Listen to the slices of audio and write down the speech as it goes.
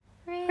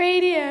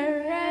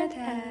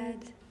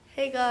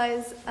Hey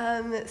guys,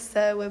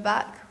 so we're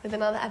back with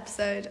another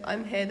episode.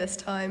 I'm here this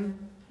time,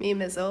 me and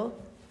Mizzle.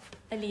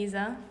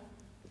 Aliza.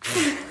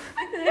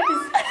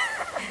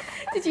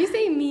 Did you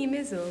say me,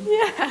 Mizzle?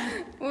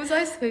 Yeah. What was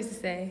I supposed to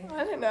say?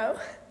 I don't know.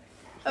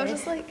 I was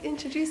just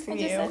introducing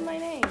you. I just said my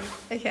name.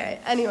 Okay,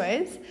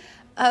 anyways,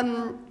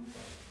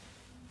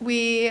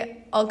 we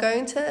are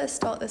going to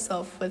start this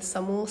off with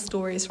some more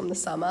stories from the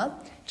summer,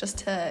 just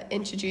to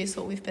introduce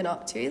what we've been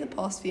up to the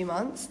past few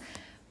months.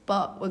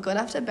 But we're going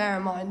to have to bear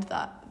in mind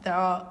that there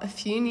are a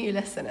few new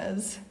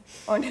listeners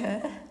on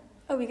here.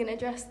 Are we going to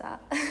address that?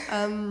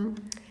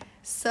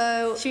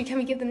 So... Can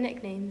we give them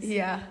nicknames?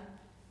 Yeah.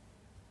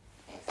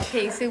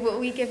 Okay, so what are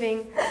we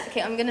giving...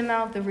 Okay, I'm going to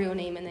mouth the real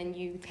name and then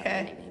you tell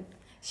the nickname.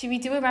 Should we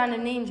do a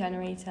random name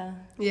generator?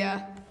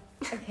 Yeah.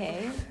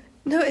 Okay.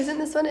 No, isn't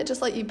this one? It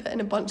just you put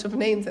in a bunch of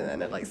names and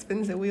then it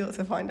spins a wheel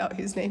to find out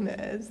whose name it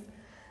is.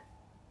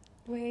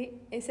 Wait,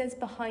 it says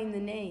behind the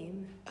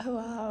name. Oh,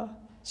 wow.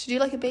 Should you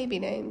do a baby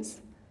names?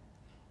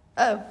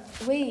 Oh.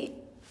 Wait,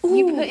 Ooh.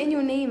 You put in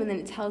your name and then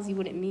it tells you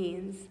what it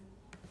means.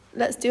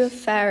 Let's do a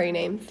fairy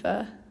name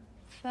for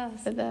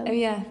them. Oh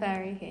yeah,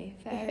 fairy, okay.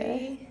 Fairy.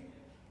 Okay.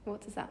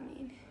 What does that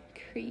mean?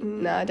 Creep.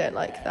 No, I don't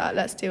like that.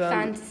 Let's do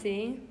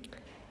Fantasy.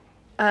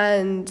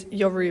 And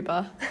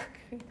Yoruba.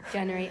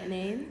 Generate a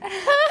name.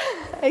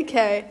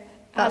 Okay.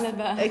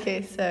 Alaba.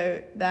 Okay,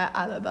 so they're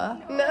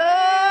Alaba.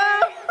 No!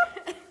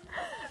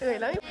 Wait,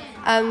 let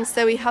me...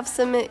 So we have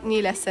some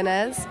new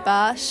listeners.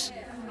 Bash,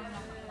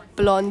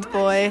 Blonde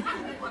Boy,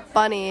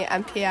 Bunny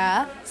and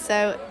Pierre.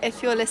 So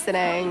if you're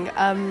listening,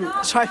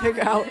 try to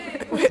figure out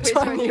which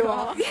one you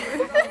are.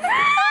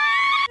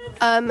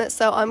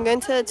 So I'm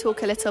going to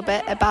talk a little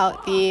bit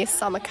about the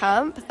summer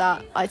camp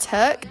that I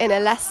took in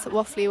a less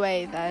waffly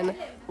way than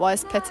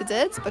Wise Pitta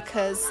did,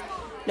 because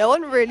no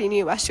one really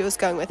knew where she was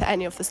going with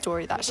any of the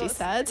story that she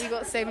said. We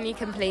got so many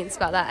complaints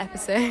about that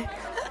episode.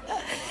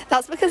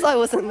 That's because I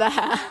wasn't there.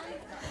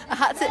 I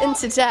had to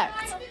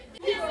interject.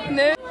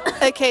 No.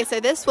 Okay, so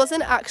this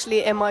wasn't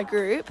actually in my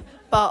group,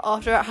 but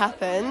after it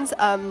happened,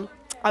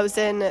 I was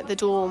in the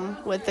dorm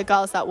with the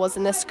girls that was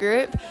in this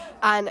group,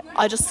 and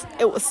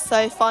it was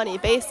so funny.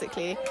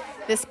 Basically,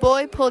 this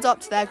boy pulled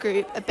up to their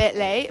group a bit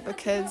late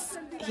because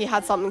he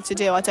had something to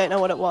do. I don't know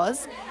what it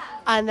was.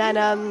 And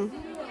then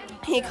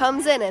he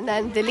comes in, and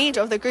then the leader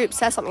of the group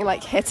says something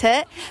like, "Hit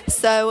it."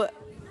 So,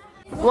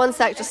 one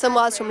sec, just some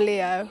words from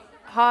Leo.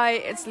 Hi,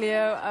 it's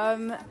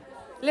Leo.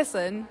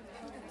 Listen.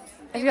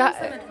 If you some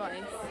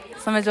advice.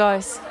 Some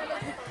advice.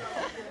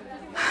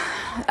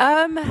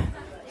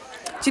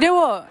 Do you know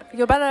what?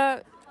 You're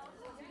better.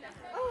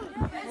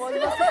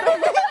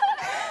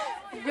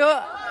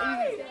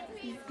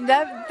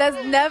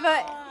 There's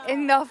never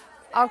enough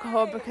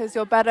alcohol because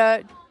you're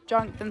better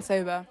drunk than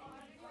sober.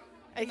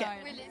 Okay.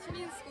 We're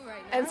literally in school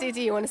right now. MC,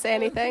 do you want to say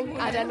anything?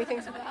 Add anything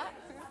to that?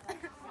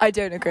 I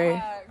don't agree.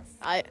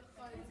 Alright,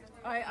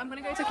 I'm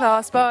gonna go to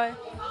class. Bye.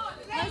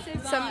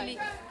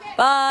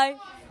 Bye.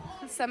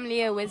 Some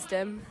Leo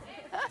wisdom.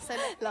 So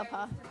love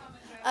her.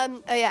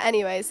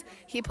 Anyways,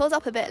 he pulls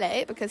up a bit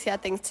late because he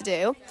had things to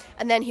do,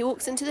 and then he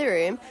walks into the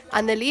room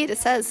and the leader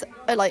says,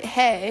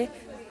 hey,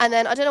 and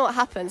then I don't know what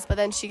happens, but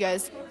then she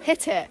goes,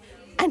 "Hit it,"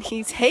 and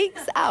he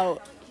takes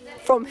out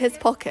from his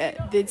pocket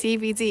the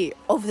DVD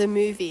of the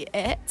movie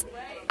It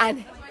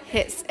and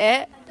hits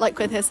it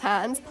with his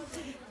hand,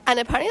 and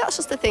apparently that's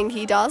just the thing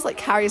he does,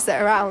 carries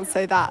it around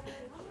so that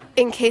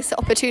in case the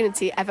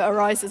opportunity ever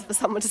arises for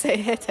someone to say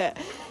hit it,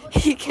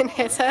 he can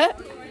hit it.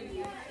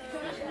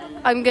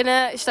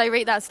 Should I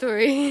rate that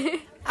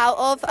story? Out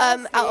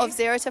of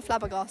 0 to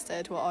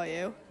flabbergasted, what are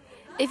you?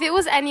 If it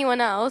was anyone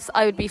else,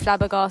 I would be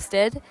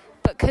flabbergasted.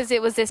 But because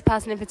it was this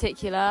person in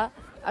particular,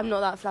 I'm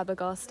not that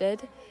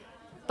flabbergasted.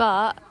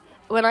 But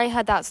when I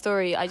heard that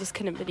story, I just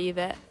couldn't believe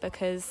it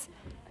because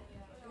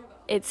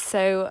it's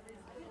so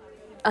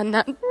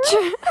unnatural.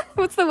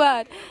 What's the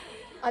word?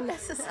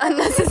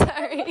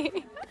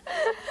 Unnecessary.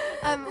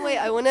 Wait,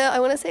 I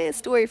wanna say a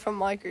story from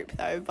my group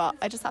though, but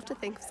I just have to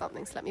think of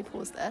something, so let me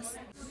pause this.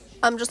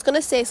 I'm just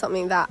gonna say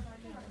something that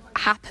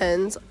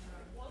happened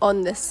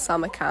on this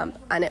summer camp,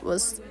 and it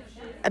was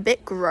a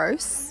bit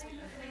gross.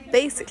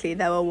 Basically,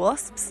 there were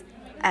wasps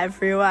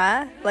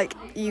everywhere,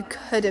 you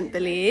couldn't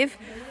believe.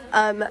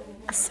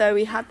 So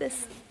we had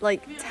this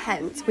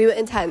tent. We were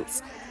in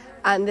tents,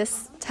 and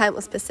this tent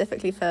was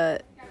specifically for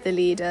the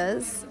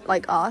leaders,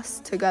 us,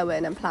 to go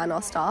in and plan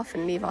our stuff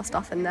and leave our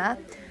stuff in there.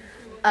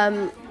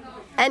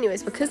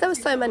 Anyways, because there were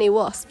so many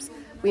wasps,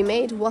 we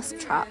made wasp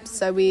traps.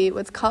 So we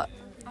would cut,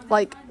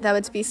 there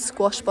would be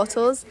squash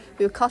bottles.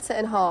 We would cut it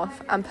in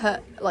half and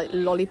put,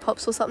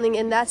 lollipops or something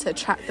in there to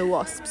attract the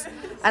wasps.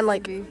 And,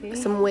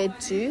 some weird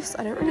juice.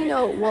 I don't really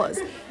know what it was.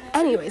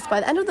 Anyways, by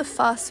the end of the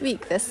first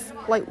week, this,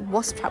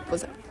 wasp trap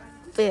was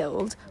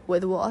filled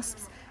with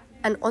wasps.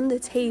 And on the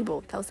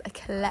table, there was a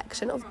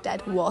collection of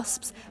dead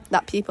wasps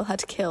that people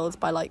had killed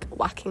by,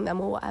 whacking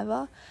them or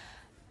whatever.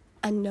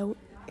 And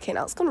okay,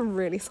 now it's gone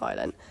really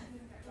silent.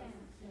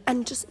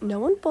 And just no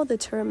one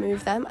bothered to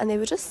remove them, and they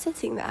were just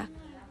sitting there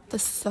for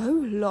so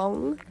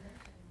long.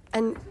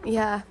 And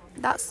yeah,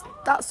 that's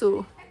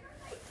all.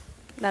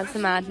 That's the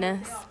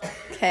madness.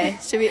 Okay,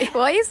 should we?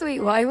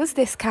 Why was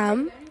this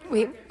cam?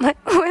 Wait,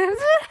 where's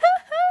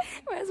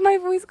my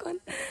voice gone?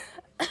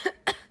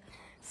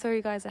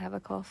 Sorry guys, I have a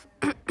cough.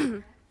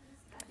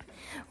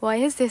 Why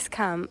is this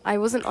cam? I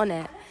wasn't on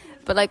it,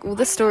 but like all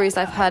the stories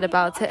I've heard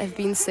about it have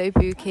been so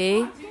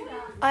pooky.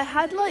 I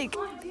had like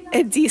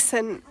a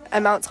decent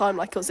amount of time,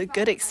 like it was a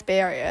good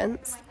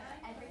experience,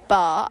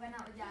 but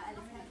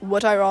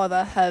would I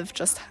rather have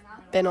just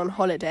been on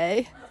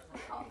holiday?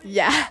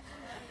 Yeah,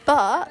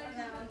 but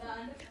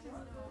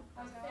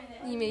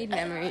You made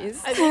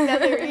memories. I made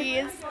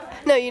memories.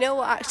 No, you know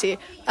what, actually,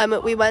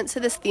 we went to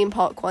this theme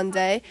park one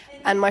day,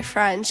 and my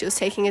friend, she was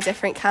taking a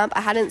different camp.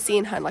 I hadn't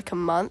seen her in like a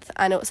month,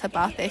 and it was her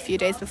birthday a few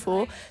days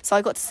before, so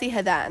I got to see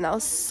her there, and that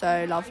was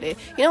so lovely.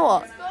 You know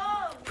what,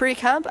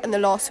 pre-camp and the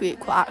last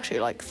week were actually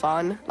like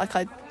fun. Like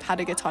I had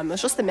a good time. It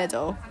was just the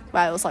middle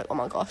where I was like, oh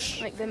my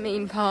gosh. Like the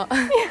main part.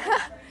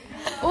 Yeah.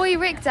 Oi,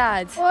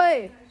 Rikdad.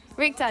 Oi,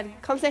 Rikdad,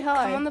 come say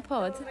hi. come on the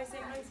pod.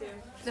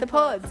 The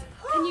pod.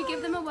 Can you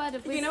give them a word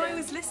of wisdom? You know, I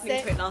was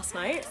listening to it last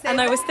night, and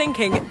I was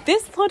thinking,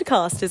 this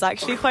podcast is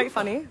actually quite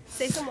funny.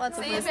 Say some words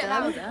of Say a bit wisdom.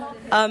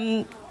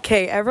 louder.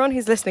 Okay, everyone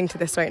who's listening to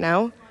this right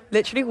now,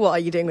 literally, what are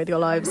you doing with your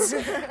lives?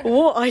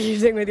 What are you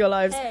doing with your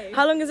lives? Hey.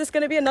 How long is this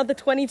going to be? Another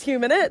 22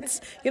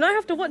 minutes? You know, I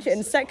have to watch it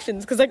in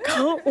sections because I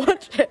can't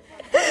watch it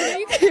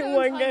in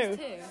one go.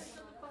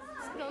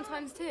 Not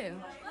times two.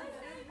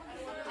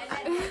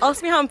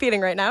 Ask me how I'm feeling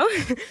right now.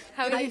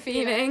 How are you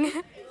feeling?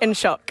 In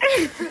shock.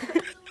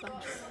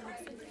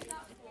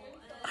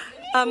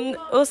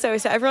 Also,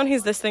 so everyone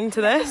who's listening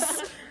to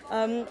this,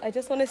 I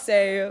just want to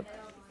say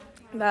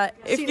that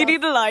if you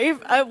need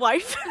a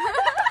wife,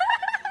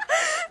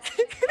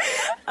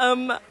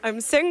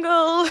 I'm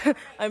single.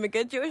 I'm a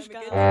good Jewish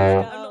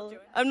girl.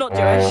 I'm not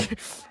Jewish.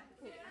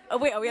 Oh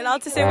wait, are we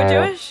allowed to say we're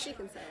Jewish? You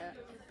can say it.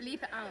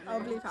 Bleep it out.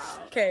 I'll bleep out.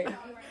 Okay.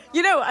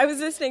 You know, I was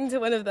listening to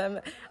one of them,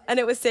 and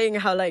it was saying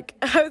how, like,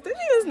 I was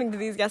literally listening to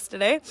these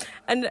yesterday,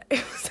 and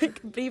it was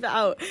like, bleep it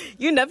out.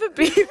 You never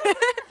bleep it.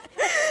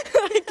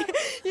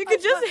 Like, you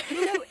could just...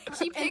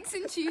 She picks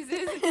and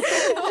chooses.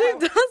 She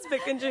does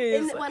pick and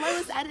choose. When I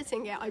was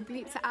editing it, I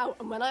bleeped it out,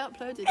 and when I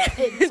uploaded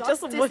it, it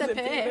just wasn't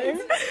disappeared.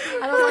 bleeping.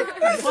 And I was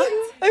like,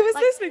 what? I was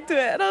listening to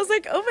it, and I was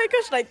like, oh my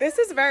gosh, like, this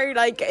is very,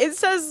 like, it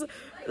says,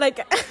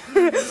 like,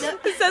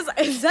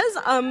 it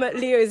says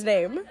Leo's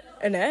name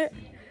in it.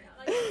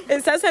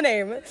 It says her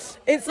name.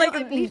 It's like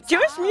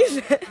Jewish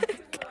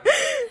music.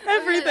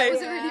 Everything.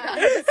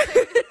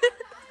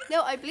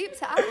 No, I bleeped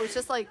it out. It was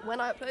just like when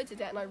I uploaded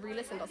it and I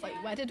re-listened, I was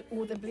like, where did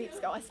all the bleeps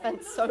go? I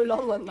spent so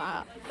long on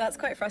that. That's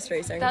quite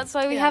frustrating. That's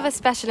why we have a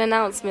special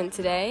announcement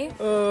today.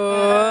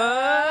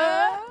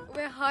 Oh.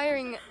 We're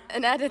hiring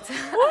an editor.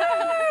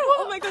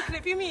 Oh my god, can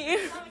it be me?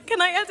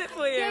 Can I edit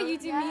for you? Yeah, you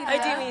do media.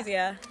 I do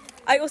media.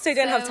 I also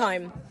don't have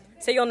time.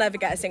 So you'll never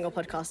get a single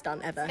podcast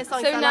done, ever. It's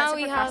like So I now like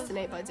we to have-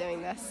 procrastinate by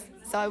doing this.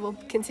 So I will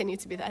continue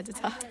to be the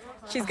editor.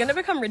 She's going to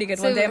become really good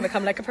one day and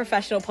become like a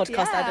professional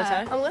podcast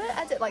editor. I'm going to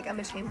edit like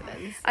Emma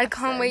Chamberlain's. I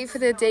can't wait for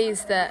the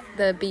days that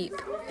the beep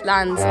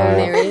lands on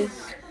Miri.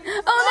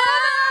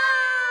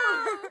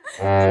 Oh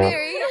no!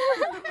 Miri,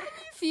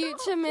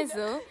 future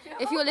Mizzle,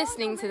 if you're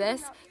listening to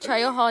this, try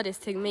your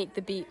hardest to make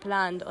the beep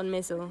land on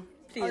Mizzle.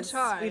 Please,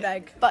 try. we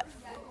beg. But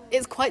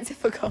it's quite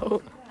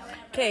difficult.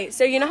 Okay,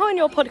 so you know how in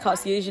your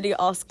podcast you usually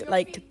ask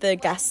like the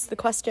guests the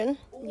question?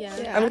 Yeah.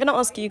 I'm going to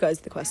ask you guys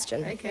the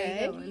question.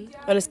 Okay.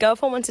 On a scale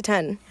from 1 to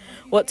 10,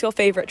 what's your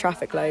favourite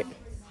traffic light?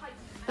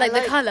 Like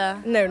the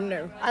colour.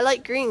 No. I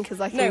like green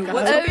because I No, can go.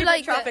 what's your Oh, favourite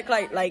like traffic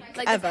light Like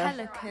ever?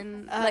 the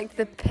pelican. Like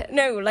the...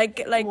 No, like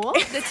What?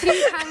 The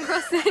Toucan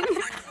crossing.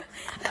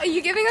 Are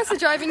you giving us a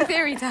driving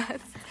theory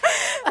test?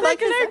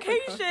 like a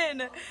location.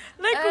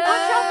 Like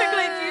what traffic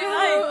light do you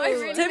like? I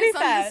really to be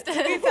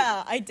misunderstood.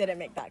 fair, I didn't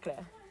make that clear.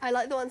 I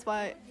like the ones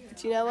by.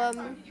 Do you know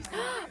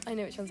I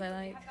know which ones I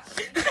like.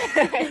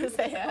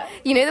 say it.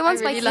 You know the ones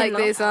really by like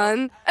this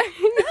one?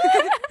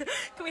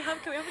 Can we have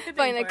a good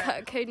By name the for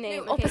it? code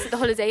name opposite the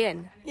Holiday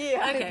Inn.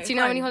 Yeah. Okay, Do you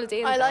know how many fine. Holiday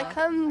Inns I there like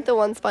are? the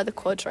ones by the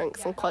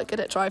quadranks. I'm quite good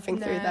at driving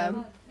through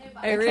them.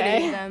 Oh really?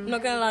 Okay. I'm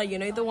not gonna lie, you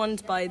know the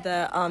ones by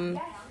the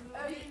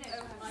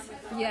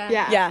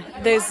Yeah. yeah,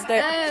 those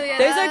yeah.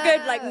 those are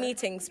good like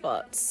meeting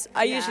spots.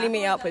 I usually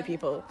meet up with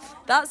people.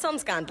 That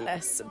sounds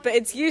scandalous, but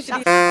it's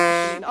usually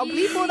I'll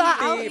bleep all that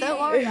out. Don't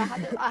worry.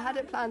 I had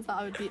it planned that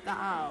I would bleep that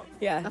out.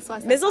 yeah. That's why I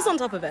said Mizzle's that. on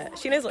top of it.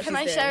 She knows what Can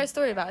she's I doing. share a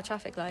story about a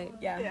traffic light?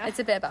 Yeah. It's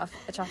a bit about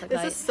a traffic This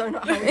light. is so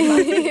not how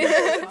we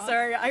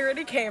Sorry, I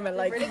really came and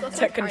like really got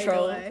took carried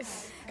control. away.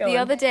 Go The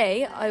on. other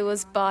day, I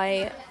was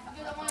by...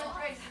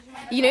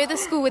 You know the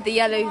school with the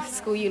yellow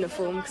school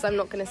uniform? Because I'm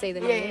not going to say the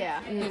name. Yeah.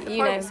 You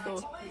Primary know.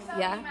 school.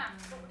 Yeah.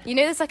 You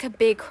know there's like a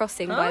big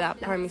crossing by that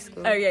primary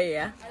school? Oh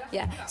yeah.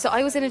 Yeah. So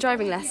I was in a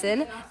driving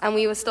lesson and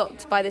we were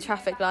stopped by the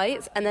traffic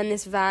lights and then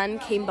this van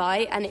came by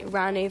and it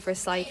ran over a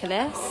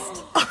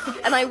cyclist.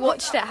 And I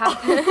watched it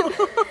happen.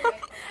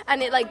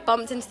 And it like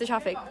bumped into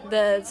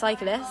the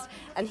cyclist,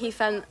 and he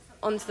fell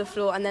onto the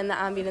floor and then the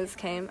ambulance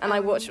came and I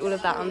watched all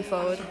of that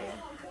unfold.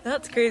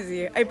 That's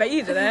crazy. I bet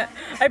you did it.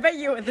 I bet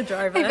you were the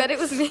driver. I bet it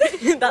was me.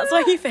 That's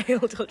why you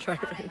failed your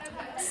driving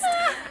test.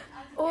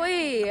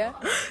 Oi.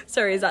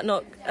 Sorry, is that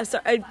not...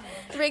 sorry,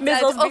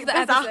 Rikdad of the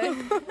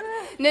episode.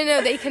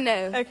 No, they can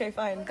know. Okay,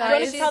 fine.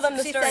 Guys, Do you want to tell them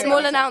the story?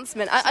 Small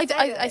announcement.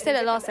 I said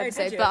it last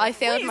episode, but I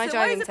failed my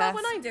driving why is it test. bad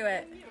when I do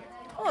it?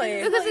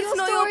 Oi. Because it's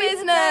not your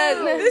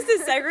business. This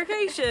is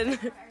segregation.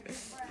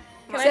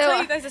 Can I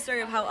tell you guys a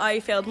story of how I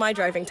failed my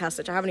driving test,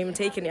 which I haven't even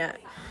taken yet?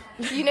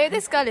 You know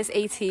this girl is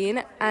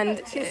 18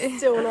 and She's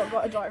still not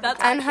got a driver.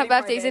 and her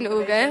birthday's in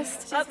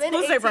August. That's been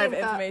also 18 private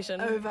for information.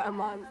 Over a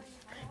month.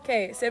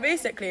 Okay, so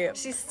basically,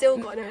 She's still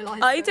got no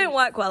license. I don't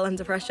work well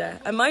under pressure,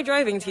 and my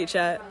driving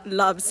teacher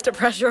loves to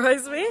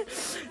pressurize me.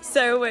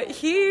 So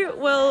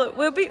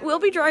we'll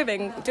be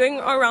driving, doing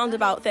our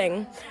roundabout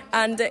thing,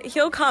 and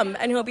he'll come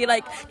and he'll be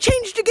like,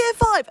 "Change to gear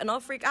 5," and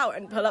I'll freak out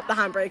and pull up the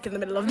handbrake in the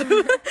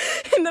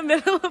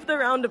middle of the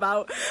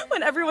roundabout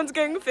when everyone's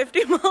going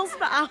 50 miles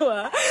per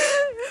hour.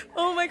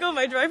 Oh my god,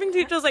 my driving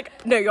teacher's like,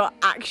 "No, you're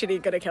actually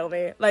gonna kill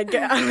me. Like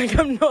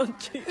I'm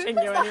not teaching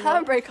you anymore."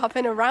 Handbrake up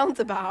in a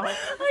roundabout.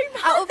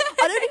 I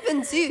don't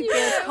even do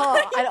gear car,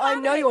 and I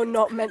know you're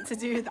not meant to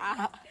do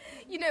that.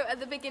 You know, at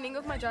the beginning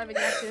of my driving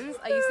lessons,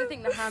 I used to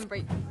think the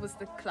handbrake was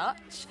the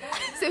clutch.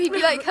 So he'd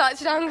be like,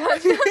 clutch down, and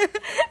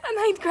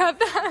I'd grab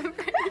the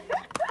handbrake.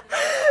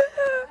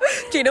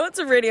 Do you know what's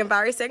really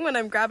embarrassing? When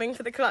I'm grabbing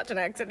for the clutch and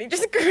I accidentally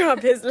just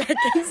grab his leg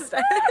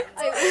instead.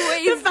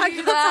 I always The fact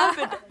do that's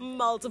that. happened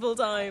multiple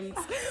times,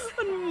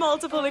 on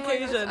multiple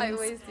occasions. I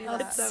always do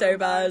that. It's so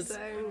bad.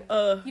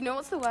 You know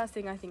what's the worst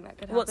thing I think that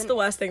could happen? What's the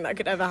worst thing that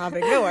could ever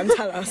happen? Go on,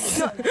 tell us.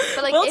 But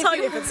like, We'll tell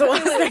you if it's the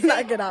worst thing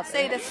that could happen.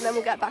 Say this and then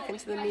we'll get back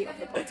into the meat of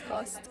the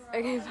podcast.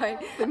 Okay, fine.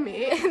 The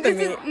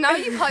meat? Now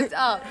you've hyped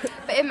up.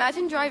 But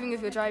imagine driving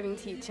with your driving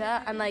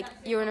teacher and like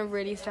you're in a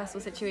really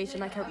stressful situation,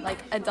 like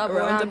a double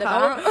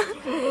roundabout,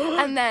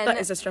 and then That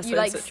is a stressful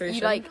situation.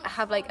 You like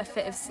have like a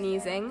fit of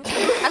sneezing,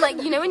 and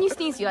like you know when you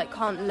sneeze you like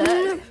can't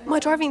look. My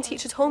driving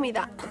teacher told me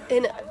that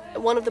in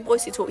one of the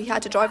boys who taught, he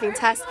had a driving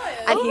test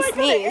and he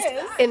sneezed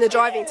in the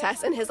driving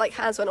test and his like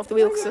hands went off the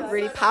wheel because of a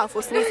really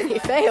powerful sneeze and he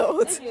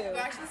failed. We're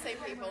actually the same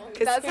people.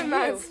 That's a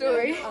mad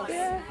story.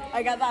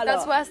 I get that a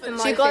That's lot. worse than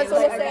my. Do you guys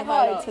want to say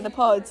hi to the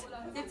pod?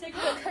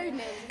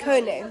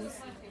 Code names.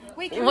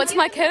 What's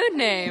my code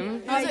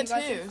name?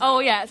 Oh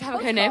yeah, let's have a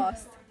code name.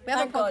 We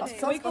have a podcast.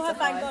 Can we call her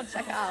Thank God?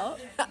 Check it out.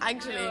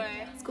 Actually.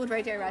 It's called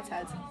Radio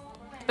Redhead.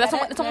 But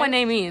that's what my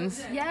name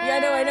means. Yeah,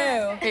 no, I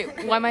know.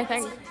 Wait, why am I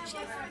thank?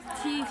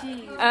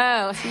 TG.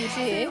 Oh,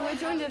 TG. we're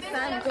joined with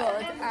Thank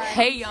God.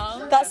 Hey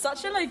y'all. That's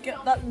such a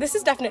this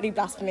is definitely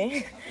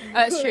blasphemy.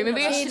 It's true.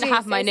 Maybe I should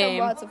have my name.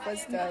 Some words of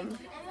wisdom.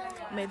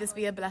 May this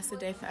be a blessed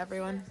day for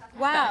everyone.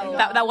 Wow.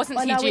 That wasn't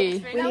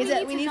TG. We need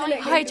it. We need to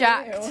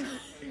Hijacked.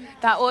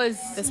 That was.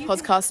 This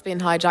podcast's being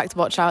hijacked.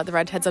 Watch out. The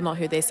redheads are not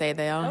who they say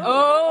they are.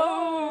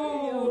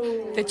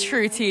 Oh. The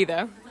true tea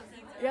though.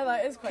 Yeah,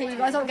 that is quite. You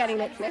guys aren't getting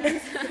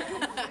nicknames.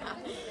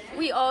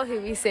 We are who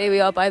we say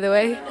we are, by the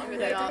way.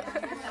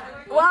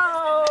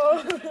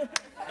 Wow.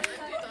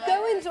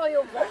 Go enjoy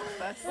your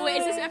breakfast. Wait,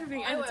 is this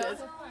everything edited?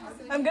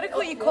 I'm gonna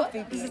call you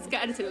CoffeeBean. Let's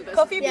get edited with this.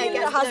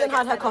 CoffeeBean hasn't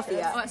had her coffee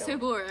yet. Oh, that's so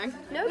boring.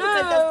 No,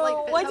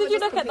 No, why did you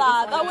look at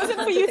that? That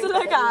wasn't for you to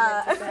look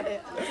at.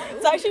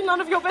 It's actually none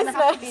of your business.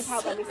 You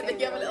have a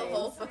little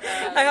hole for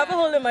I have a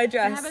hole in my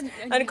dress,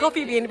 and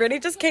CoffeeBean really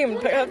just came and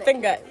put her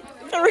finger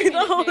through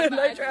the hole in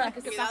my dress.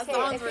 that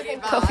sounds really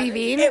bad.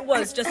 CoffeeBean. It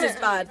was just as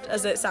bad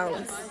as it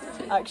sounds.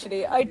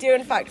 Actually, I do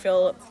in fact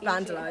feel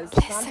vandalised.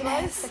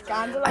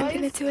 I'm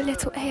gonna do a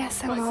little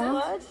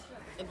ASMR.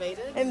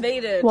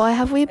 Invaded. Why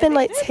have we been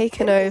like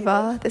taken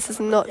over? This is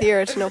not the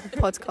original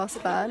podcast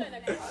plan.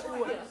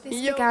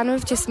 This began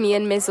with just me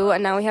and Mizzle,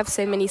 and now we have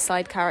so many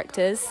side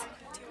characters.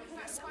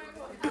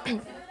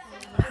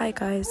 Hi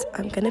guys,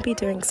 I'm gonna be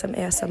doing some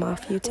ASMR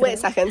for you today. Wait a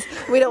second.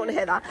 We don't want to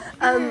hear that.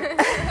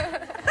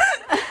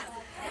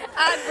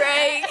 Ad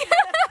break.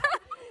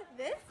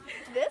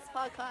 This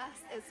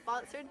podcast is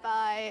sponsored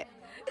by.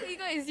 You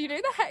guys, you know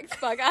the hex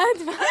bug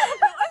ad?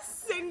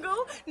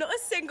 Not a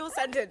single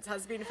sentence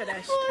has been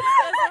finished.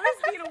 There's always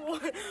been a one.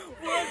 Can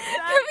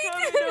we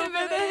do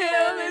over the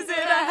hill? Is it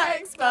a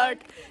hex bug?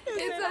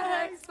 It's a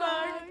hex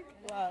bug.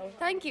 Wow.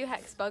 Thank you,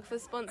 Hexbug, for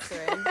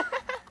sponsoring.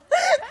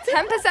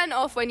 10%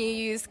 off when you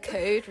use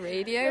code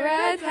Radio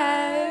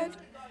Redhead.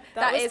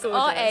 That is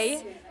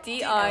gorgeous.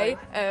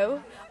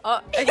 RADIO.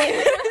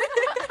 Okay.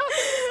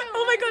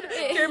 Oh my god!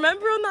 Do you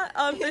remember on that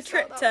the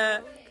trip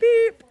to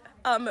beep?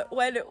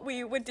 When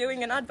we were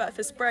doing an advert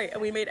for Sprite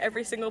and we made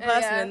every single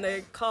person in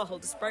the car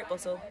hold a Sprite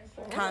bottle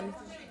can.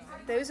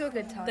 Those were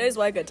good times. Those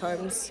were good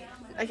times.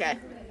 Okay.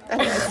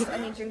 I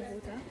need drink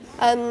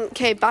water.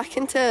 Okay, back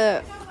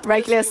into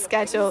regularly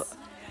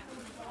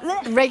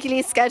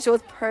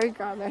scheduled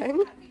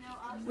programming.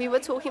 We were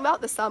talking about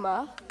the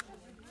summer.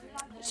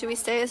 Should we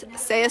say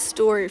a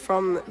story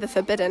from the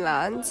Forbidden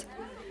Land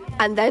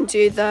and then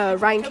do the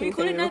ranking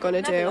thing we were going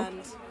to do?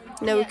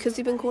 No, because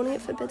you've been calling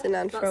it Forbidden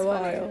Land for a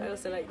while. I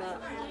also like that.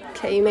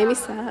 Okay, you made me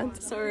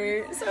sad.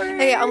 Sorry.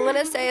 Okay, I'm going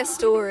to say a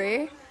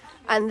story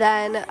and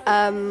then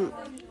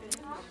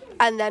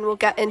and then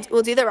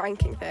we'll do the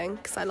ranking thing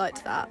because I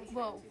liked that.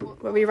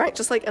 Where we rank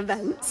just like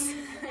events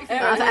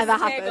that have ever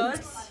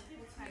happened.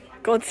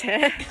 God's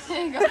here.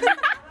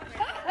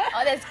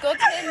 Oh, there's God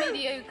tier,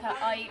 mediocre,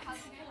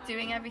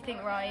 doing everything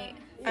right.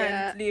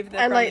 Yeah. And leave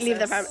the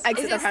exit the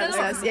Is it still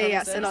premises. on?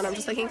 Yeah, still on. I'm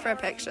just looking for a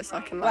picture so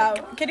I can Wow,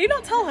 like. can you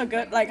not tell how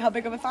good, like how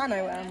big of a fan I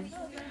am?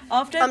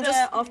 After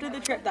the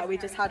trip that we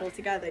just had all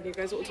together, and you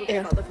guys were all talking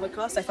about the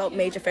podcast, I felt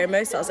major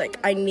FOMO. So I was like,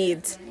 I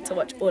need to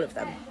watch all of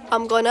them.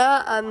 I'm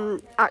gonna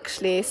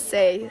actually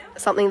say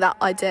something that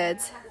I did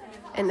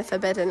in the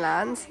Forbidden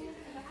Land.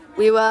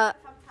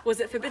 Was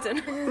it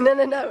forbidden?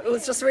 No. It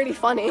was just really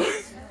funny.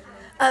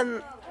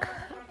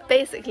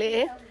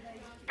 Basically,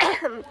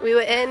 we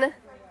were in.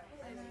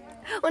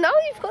 Well, now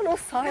you've gone all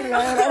silent.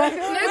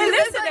 We're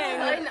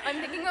listening.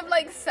 I'm thinking of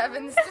like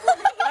 7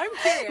 I'm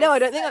curious. No, I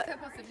don't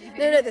think.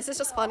 No. This is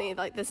just funny.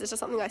 Like, this is just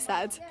something I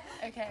said.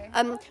 Okay.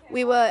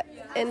 We were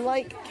in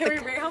like. Can we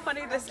rate how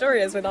funny this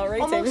story is without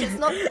rating? Oh my gosh, it's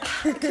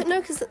not. No,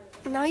 because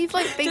now you've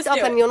like bigged Just up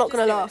do and it. you're not Just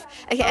gonna do it.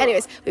 laugh. Okay.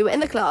 Anyways, we were in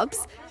the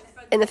clubs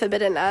in the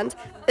Forbidden Land.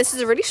 This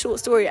is a really short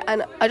story,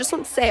 and I just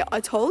want to say I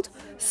told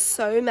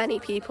so many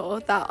people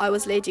that I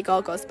was Lady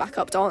Gaga's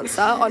backup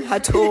dancer on her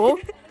tour,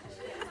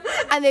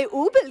 and they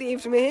all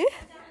believed me.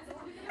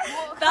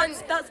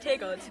 That's tier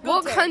God.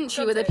 What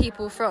country were the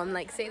people from?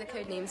 Like, say the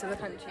code names of the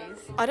countries.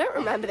 I don't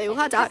remember. They all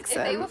had If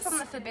they were accents. from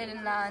the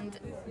Forbidden Land,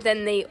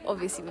 then they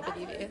obviously would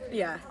believe you.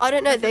 Yeah. I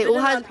don't know. They all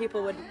Forbidden had. Land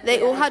people would.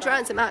 They all had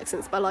random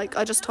accents, but like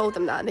I just told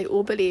them that, and they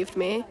all believed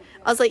me.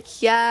 I was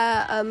like,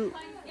 yeah,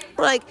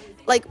 like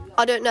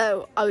I don't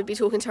know. I would be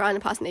talking to a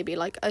random person, they'd be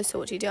like, oh, so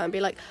what do you do? I'd be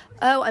like,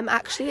 oh, I'm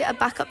actually a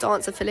backup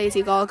dancer for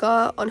Lady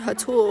Gaga on her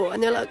tour.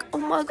 And they're like, oh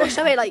my gosh,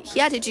 no way. Like,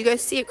 yeah, did you go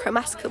see a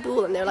Chromatica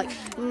ball? And they're like,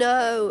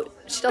 no,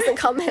 she doesn't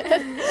come here.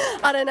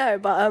 I don't know,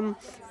 but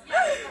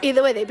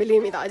either way, they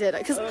believe me that I did it.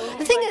 Because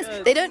the thing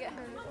is, they don't.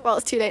 Well,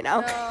 it's too late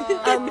now.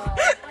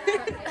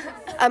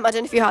 I don't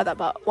know if you heard that,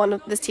 but one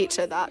of this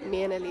teacher that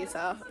me and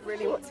Aliza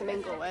really want to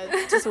mingle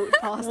with just walked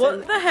past What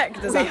and the heck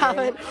does we that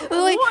haven't.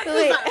 mean?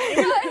 Wait.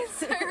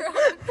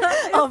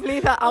 I'll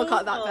leave that. I'll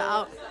cut that bit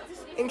out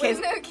in case.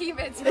 No, keep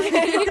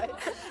it.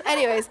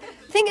 Anyways,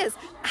 thing is,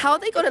 how are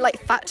they gonna like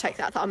fact check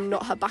that I'm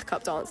not her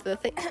backup dancer? The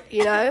thing,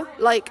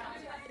 like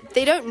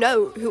they don't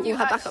know who all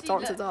her backup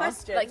dancers are.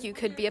 Like, you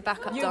could be a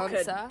backup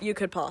dancer. You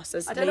could pass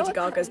as don't Lady know what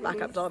Gaga's that means.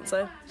 backup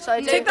dancer. So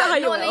I Take that how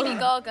you not will. Lady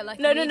Gaga, like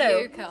No. a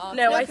mediocre artist.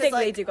 No, I 'cause, think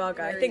like, Lady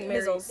Gaga. I think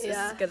Mizzle's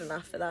yeah. is good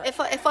enough for that.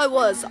 If I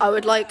was, I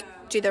would like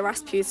do the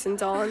Rasputin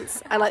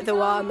dance and like the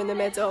worm in the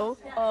middle.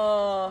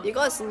 Oh. You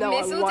guys know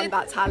I Mizzle won did-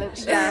 that talent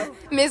show.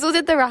 Mizzle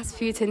did the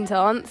Rasputin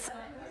dance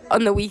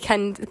on the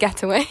weekend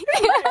getaway.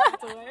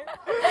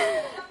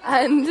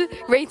 And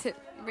rate it,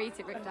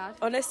 Rikdad.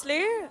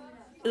 Honestly,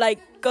 like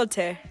God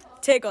tier.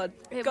 Tier God.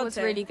 It God was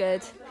tier. really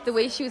good. The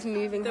way she was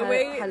moving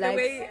her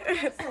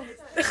legs.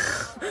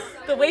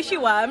 The way she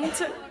wormed.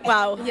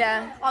 Wow.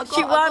 Yeah.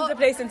 She wormed the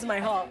place into my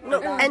heart.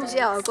 No,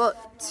 NGL, I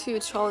got 2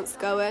 chants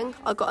going.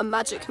 I got a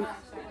magic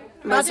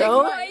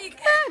Mizzle. No,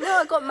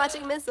 I got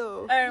Magic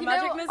Mizzle. Oh,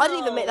 Magic Mizzle. I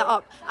didn't even make that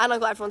up. And I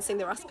got everyone to sing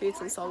the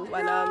Rasputin song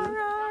when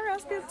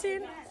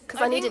Rasputin.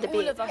 because I needed a all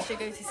beat. of us should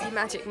go to see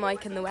Magic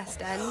Mike in the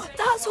West End.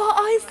 That's what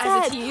I said.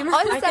 As a team. I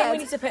I think said we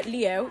need to put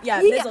Leo.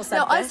 Yeah, yeah, Mizzle said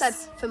no, I this. said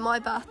for my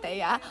birthday,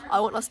 yeah, I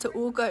want us to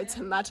all go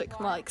to Magic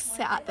Mike,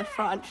 sit at the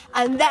front,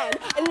 and then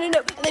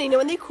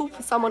when they call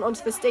for someone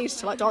onto the stage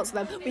to like dance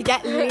with them, we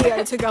get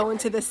Leo to go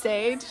onto the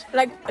stage.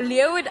 Like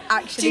Leo would Do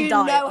actually you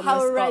die know on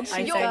how the red spot,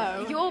 she I go?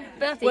 think. Your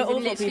birthday We're is in awful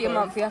literally people. a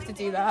month. We have to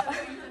do that.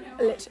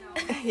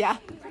 Yeah.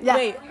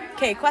 Wait,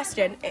 okay,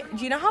 question.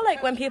 Do you know how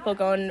like when people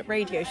go on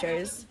radio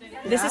shows,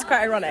 this is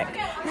quite ironic,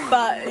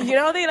 but you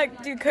know how they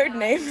like do code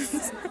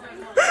names?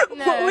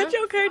 What would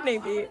your code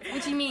name be?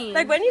 What do you mean?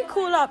 Like when you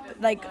call up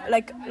like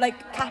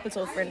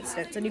Capital for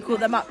instance, and you call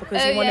them up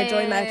because you Oh, want to yeah,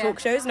 join yeah, their yeah. talk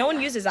shows, no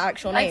one uses their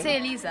actual name. I'd say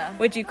Aliza.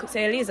 Would you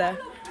say Aliza?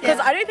 Because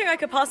Yeah. I don't think I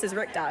could pass as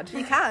Rikdad.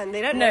 You can.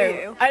 They don't know No,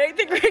 you. I don't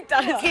think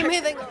Rikdad is. Keep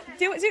moving.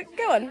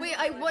 Go on. Wait,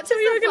 what So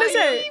you were gonna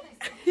say?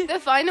 The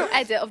final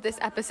edit of this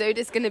episode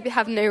is going to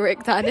have no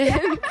Rikdad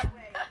in.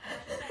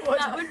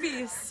 That would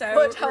be so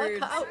Watch how I rude.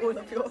 cut out all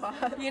of your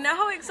words. You know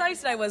how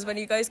excited I was when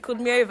you guys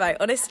called me over?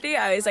 Honestly,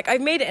 I was like,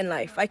 I've made it in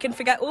life. I can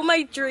forget all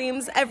my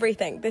dreams,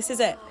 everything. This is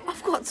it.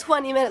 I've got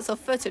 20 minutes of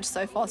footage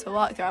so far to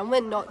work through, and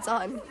we're not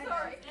done.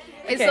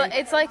 Okay.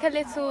 It's like a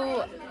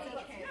little.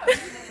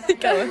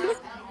 Go on.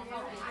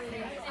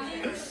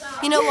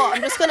 You know what?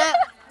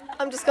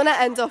 I'm just gonna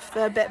end off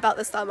the bit about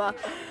the summer.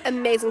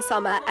 Amazing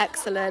summer,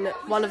 excellent,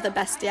 one of the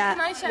best yet.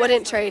 Can I share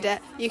Wouldn't trade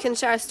it. You can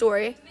share a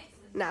story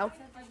now.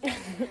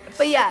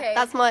 But yeah, Okay.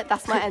 that's my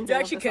ending You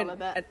of actually the summer couldn't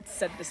bit. have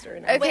said the story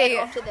now. Okay. Wait,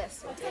 after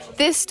this.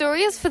 This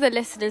story is for the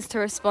listeners to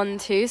respond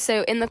to.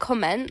 So in the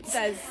comments,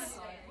 Says,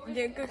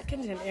 yeah, go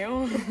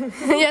continue.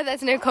 yeah,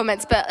 there's no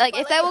comments, but like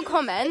if there were If you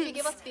comments,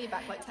 give us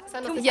feedback, like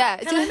send us a yeah,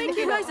 Can I make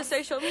you guys a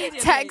social media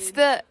text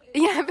page?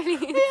 the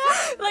please.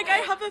 Like I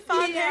have a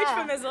fan Yeah.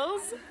 page for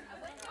Mizzles.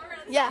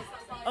 yeah.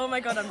 Oh my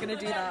god, I'm gonna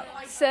do that.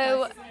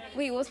 So,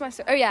 wait, what's my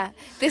story? Oh yeah,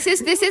 this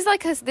is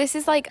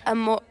like a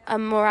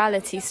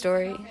morality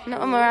story,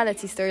 not a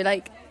morality story.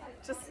 Like,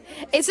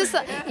 it's just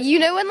like, you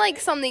know when like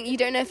something you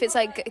don't know if it's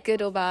like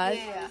good or bad.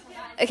 Yeah.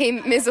 Okay,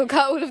 Mizzle,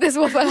 cut all of this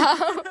waffle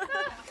out.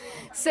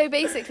 So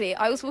basically,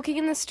 I was walking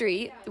in the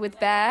street with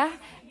Bear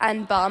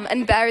and Bum,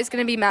 and Bear is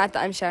going to be mad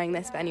that I'm sharing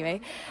this, but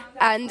anyway.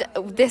 And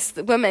this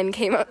woman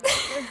came up.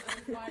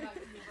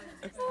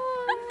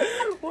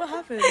 What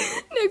happened?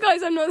 No,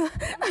 guys, I'm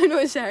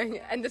not sharing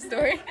it. End of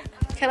story.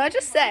 Can I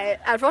just say,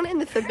 everyone in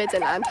the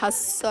Forbidden Land has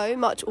so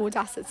much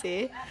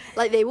audacity.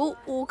 Like, they will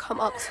all come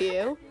up to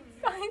you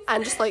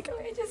and just like...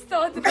 I just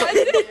started. I'm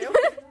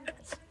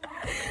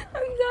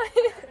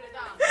dying.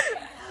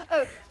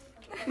 Oh,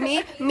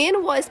 me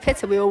and Wise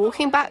Pitta, we were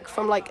walking back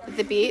from like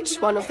the beach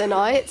one of the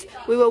nights.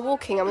 We were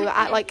walking and we were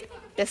at like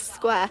this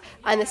square,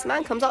 and this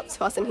man comes up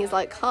to us and he's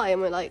like, hi,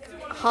 and we're like,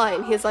 hi,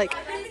 and he's like,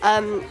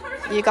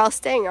 you guys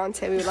staying around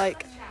here? We were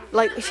like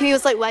he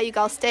was like, where are you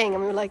guys staying?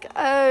 And we were like,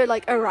 oh,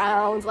 like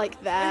around,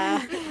 like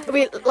there.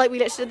 We literally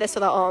did this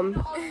with our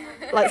arm,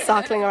 like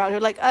circling around. We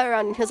were like, oh,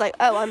 around. And he was like,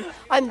 oh,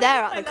 I'm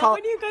there at the car.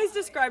 When you guys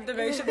describe the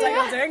motions that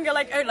you're doing, you're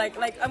like, oh, like,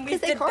 and we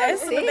did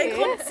this, but they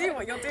can't see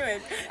what you're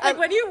doing. Like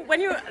when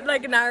you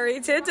like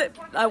narrated,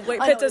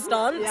 Pitta's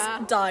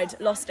dance, died,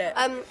 lost it.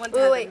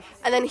 Wait,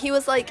 and then he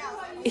was like,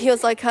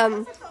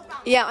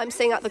 yeah, I'm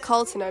staying at the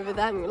Carlton over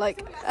there. And we were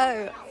like,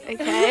 oh,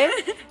 okay.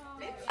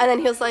 And then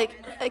he was like,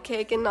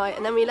 okay, good night.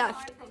 And then we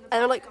left.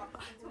 And I'm like,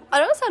 I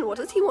don't understand. What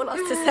does he want us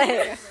to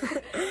say?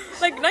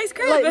 Like, nice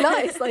crib. Like,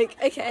 nice. Like,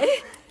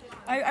 okay.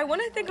 I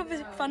want to think of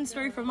a fun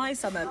story from my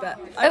summer, but...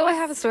 I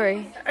have a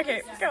story.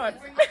 Okay, go on.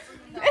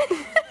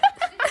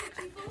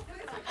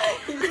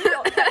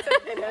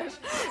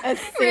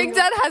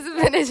 Rikdad hasn't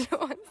finished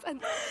one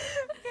sentence.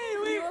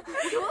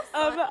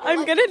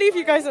 I'm gonna leave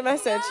you guys a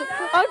message.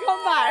 I'll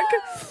come back.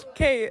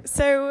 Okay,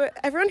 so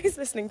everyone who's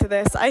listening to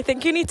this, I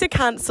think you need to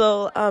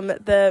cancel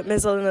the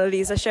Mizzle and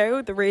Aliza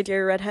show, the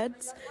radio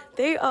redheads.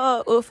 They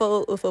are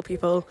awful, awful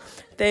people.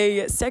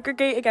 They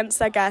segregate against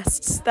their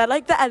guests. They're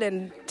like the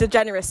Ellen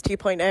DeGeneres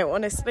 2.0,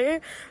 honestly.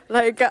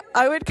 Like,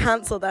 I would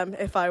cancel them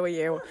if I were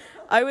you.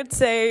 I would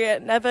say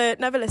never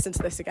listen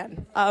to this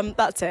again.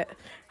 That's it.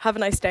 Have a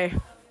nice day.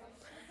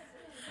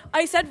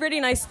 I said really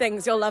nice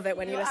things. You'll love it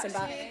when you listen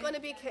back. You're going to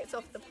be kicked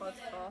off the podcast.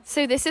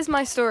 So this is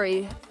my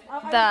story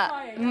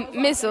that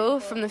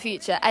Mizzle from the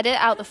future, edit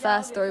out the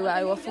first story where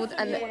I waffled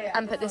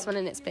and put this one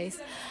in its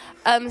place.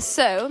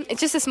 So it's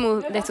just a small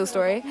little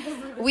story.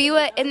 We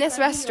were in this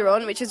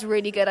restaurant, which is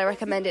really good. I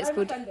recommend it. It's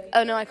called,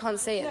 oh no, I can't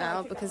say it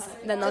now because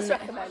then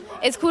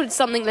it's called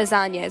something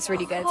lasagna. It's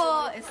really good.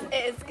 Oh, it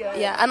is good.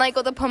 Yeah, and I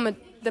got the pomerado.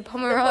 You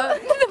got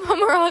the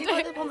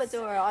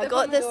pomodoro. I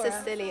got the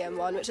Sicilian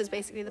one, which is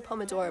basically the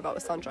pomodoro but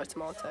with sun-dried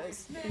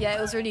tomatoes. Yeah,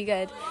 it was really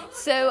good.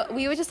 So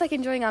we were just like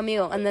enjoying our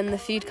meal, and then the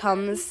food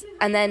comes,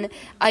 and then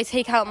I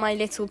take out my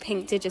little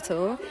pink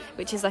digital,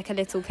 which is like a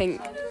little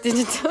pink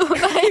digital.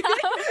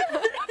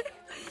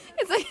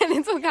 It's like a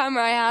little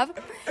camera I have,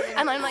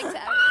 and I'm like,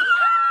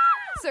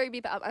 sorry,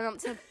 beep it up.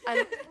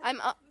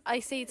 I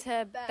say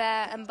to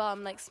Bear and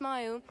Bum, like,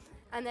 smile,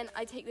 and then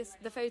I take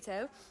the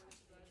photo.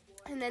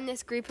 And then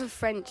this group of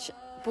French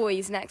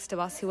boys next to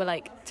us who were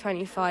like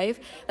 25,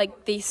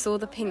 like they saw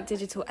the pink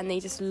digital and they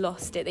just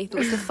lost it. They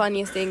thought it was the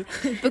funniest thing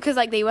because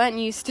like they weren't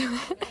used to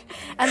it.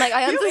 And like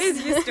I understand. Who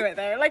is used to it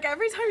though? Like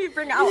every time you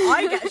bring it out,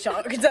 I get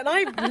shocked and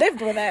I've lived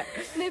with it.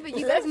 No, but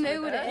you guys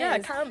know what it is. Yeah, I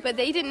can't. But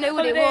they didn't know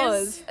what it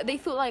was. They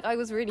thought like I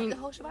was really. The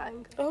whole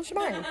shebang. The whole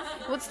shebang.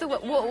 What's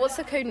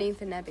the code name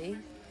for Nebby?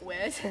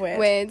 Weird. It's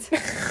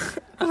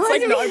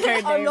like not a code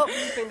name. I'm not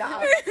beeping that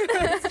out.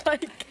 It's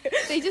like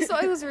they just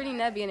thought I was really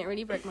Nebby, and it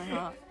really broke my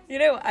heart. You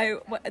know,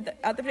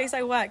 at the place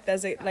I work,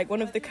 there's like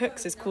one of the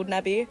cooks is called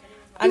Nebby,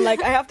 and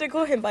like I have to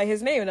call him by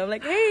his name, and I'm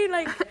like, hey,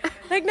 like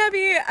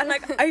Nebby, and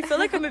like I feel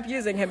like I'm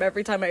abusing him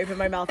every time I open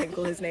my mouth and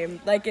call his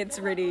name. Like it's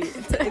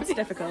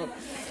difficult.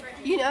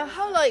 You know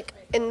how like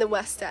in the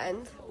West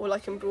End or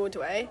like in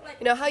Broadway,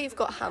 you know how you've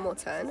got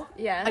Hamilton,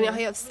 Yeah. and you know how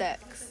you have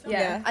Six,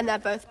 Yeah. and they're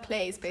both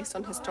plays based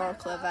on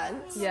historical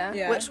events.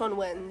 Yeah. Which one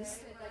wins?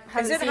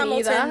 Is it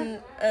Hamilton?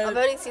 I've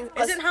only seen.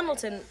 Is it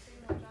Hamilton?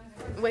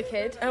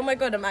 Wicked. Oh my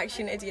god, I'm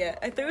actually an idiot.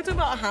 I thought it was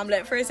about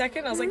Hamlet for a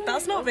second. I was like,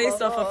 that's not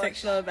based off of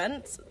fictional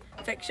events.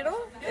 Fictional?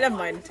 Never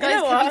mind. Guys, You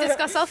know can what? we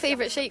discuss our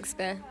favourite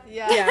Shakespeare?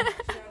 Yeah.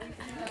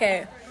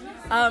 Okay.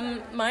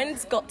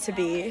 Mine's got to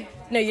be.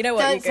 No, you know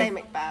what? Don't you say go.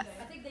 Macbeth.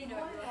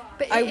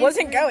 But I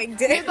wasn't going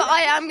to. No, but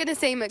I am going to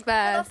say Macbeth.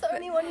 That's the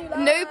only one you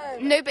learn.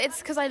 No, but it's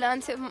because I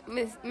learned it from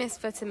Miss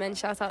Futterman.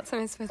 Shout out to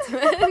Miss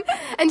Futterman.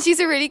 And she's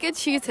a really good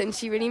tutor, and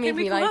she really made Can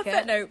we me call like her it.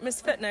 Footnote?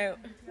 Miss Footnote.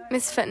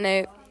 Miss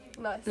Footnote,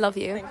 Nice. love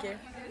you. Thank you.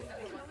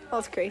 That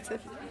was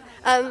creative.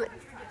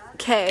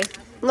 Okay,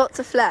 not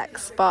to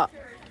flex, but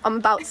I'm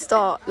about to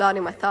start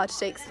learning my third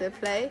Shakespeare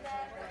play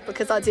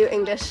because I do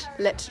English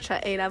literature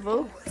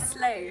A-level.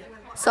 Slay.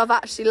 So I've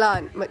actually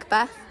learned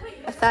Macbeth,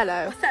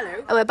 Othello,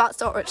 and we're about to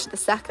start Richard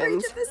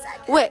II,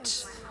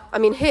 which, I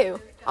mean, who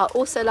I'll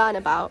also learn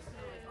about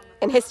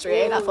in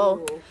history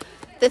A-level.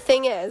 The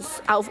thing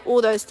is, out of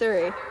all those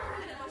three,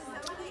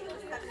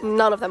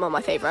 none of them are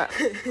my favourite.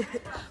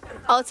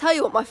 I'll tell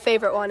you what my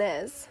favourite one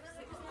is.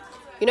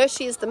 You know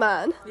She Is the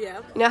Man? Yeah.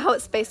 You know how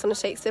it's based on a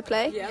Shakespeare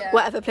play? Yeah.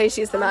 Whatever play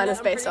She Is the Man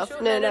is based off.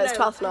 sure. No, No, it's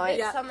Twelfth Night.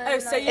 Yeah. Oh,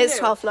 so you It's knew.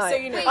 Twelfth Night. So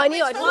you knew. I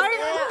knew. I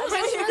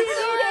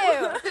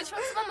Which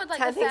one's the one with like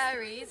 10 the things.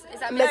 fairies? Is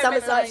that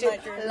Midsummer's Macbeth?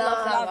 Night Dream.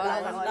 Love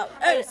that one.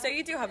 Oh, so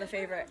you do have a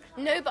favourite?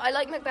 No, but I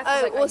like Macbeth.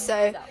 Oh, like, I also,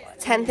 know that one.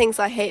 10 Things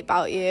I Hate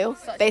About You,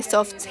 based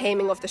off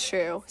Taming of the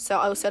Shrew. So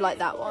I also like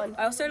that one.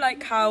 I also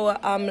like how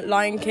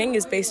Lion King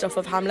is based off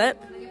of Hamlet.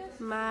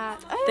 Mad.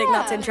 I think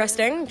that's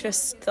interesting.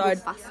 Just thought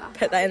I'd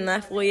put that in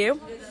there for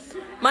you.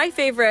 My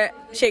favourite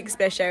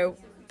Shakespeare show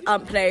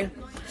play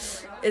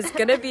is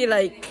gonna be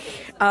like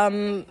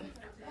I'm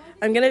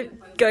gonna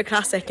go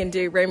classic and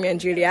do Romeo and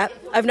Juliet.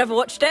 I've never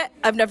watched it,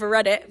 I've never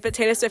read it, but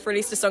Taylor Swift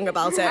released a song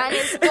about And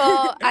it.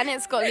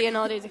 it's got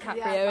Leonardo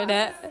DiCaprio in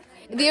it.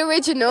 The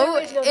original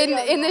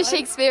in the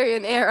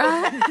Shakespearean era,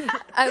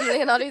 and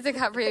Leonardo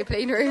DiCaprio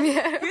playing Romeo.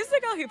 Who's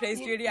the girl who plays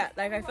Juliet?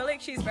 Like I feel like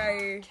she's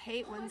very.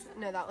 Kate Winslet.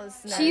 No, that was.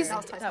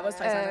 That was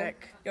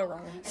Titanic. You're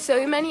wrong.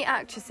 So many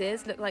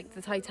actresses look like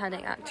the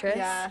Titanic actress.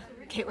 Yeah,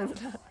 Kate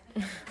Winslet.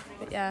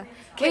 But yeah.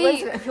 Kate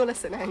Wait, Winslet, if you're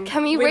listening.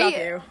 can we We love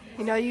rate? you.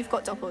 You know you've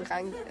got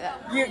doppelganger.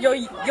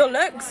 Your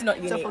looks not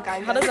unique.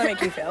 Doppelganger. How does that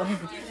make you feel?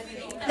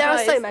 There are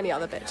so many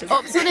other bitches.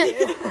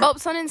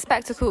 Ops on in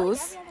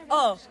spectacles.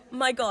 Oh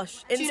my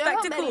gosh, Do you know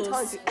how many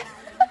Inspectacles. times?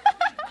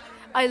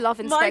 I love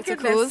in My goodness,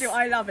 spectacles. do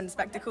I love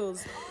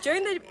Inspectacles.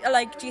 During the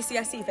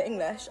GCSE for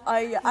English,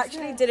 I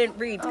actually didn't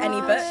read any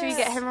books. Should we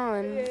get him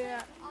on?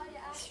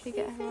 Should we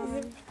get him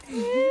on?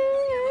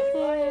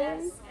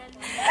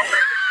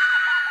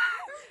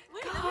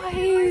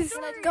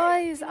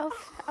 Guys, our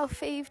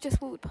fave just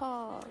walked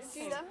past. Do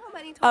you know how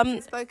many times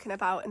you've spoken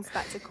about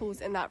Inspectacles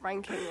in that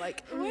ranking?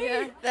 Like,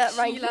 that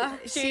ranking.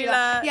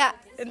 Sheila. Yeah.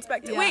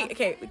 Inspector. Yeah. Wait,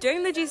 okay.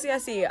 During the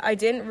GCSE, I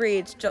didn't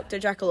read Dr.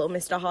 Jekyll or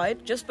Mr.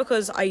 Hyde just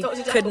because I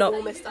Dr. could not.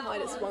 Jekyll or Mr.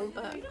 Hyde, it's one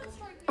book.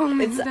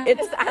 It's But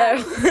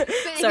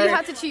if sorry. you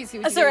had to choose, who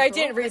would you Sorry, go I for?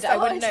 didn't read it. I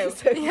wouldn't know.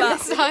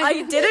 Mr. But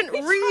I didn't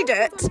read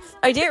it.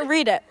 I didn't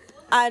read it,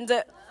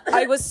 and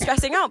I was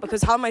stressing out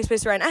because how am I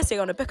supposed to write an essay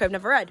on a book I've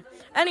never read?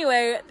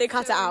 Anyway, they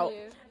cut it out.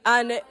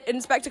 And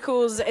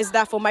Inspectacles is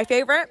therefore my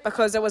favourite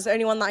because it was the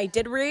only one that I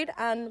did read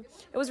and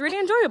it was really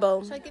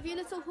enjoyable. Should I give you a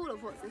little haul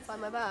of what's inside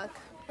my bag?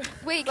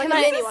 Wait, Like can a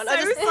I? mini one.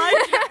 I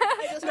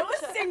just Not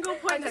a single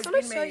point has want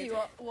been to show made. you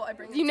what I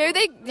bring. You know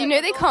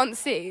they can't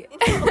see.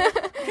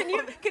 Can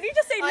you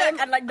just say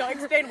look and like not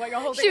explain what you're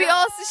holding? Should we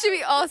up?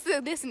 ask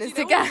the listeners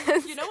to You know,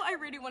 guess? you know what I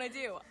really want to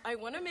do? I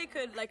want to make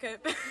a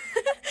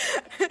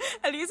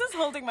Aliza's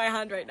holding my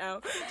hand right now,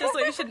 just so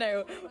you should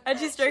know, and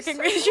she's stroking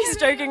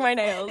my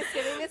nails.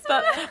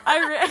 But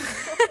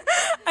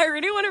I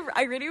really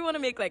want to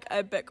make like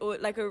a book or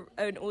like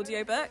an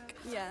audio book.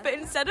 Yeah. But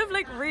instead of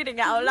like reading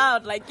it out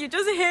loud, like you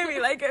just hear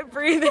me like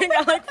breathing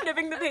and like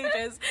flipping the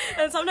pages,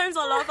 and sometimes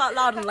I'll laugh out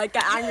loud and like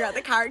get angry at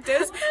the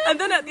characters, and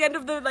then at the end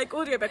of the like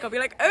audio book I'll be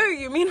like, oh,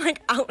 you mean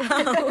like out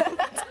loud?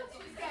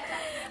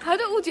 How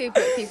do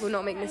audiobook people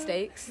not make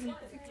mistakes?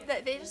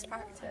 They just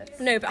practice.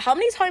 No, but how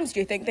many times do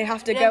you think they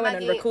have to Yeah, go in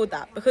and Maggie- record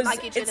that? Because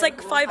Maggie it's like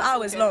Gyllenhaal 5 has to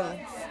hours do long.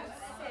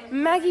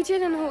 Maggie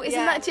Gyllenhaal,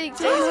 isn't that Jake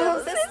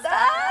Gyllenhaal's sister?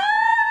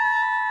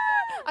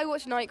 I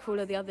watched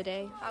Nightcrawler the other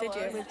day. Did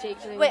you? With Jake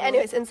Gyllenhaal. Wait,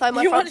 anyways, inside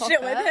my You front watched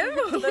it pocket. with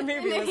him? Or the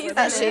movie was with him?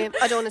 Actually,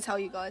 I don't want to tell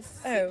you guys.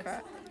 Oh.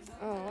 Secret.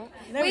 Oh.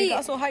 No, Wait, got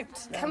us all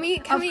hyped. Can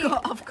we?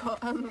 I've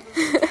got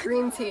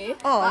green tea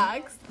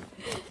bags.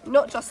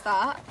 Not just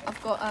that.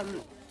 I've got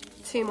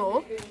 2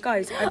 more.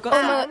 Guys, I've Oh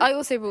got my! I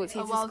also brought tea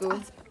A to wild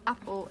school.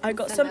 apple. I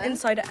got some cinnamon.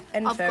 insider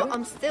info.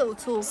 I'm still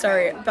talking.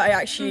 Sorry, but I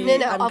actually No,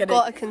 I'm I've gonna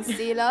got a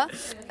concealer,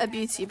 a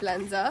beauty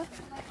blender,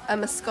 a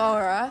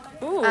mascara,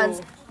 Ooh.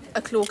 and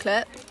a claw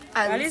clip,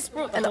 and Alice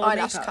brought the an whole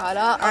eyelash makeup.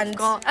 curler. I've And-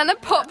 got And a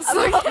pop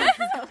socket.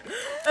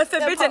 a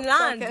Forbidden the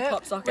Land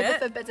pop with socket. the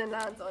Forbidden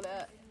Lands on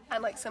it,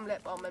 and like some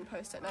lip balm and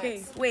post-it notes.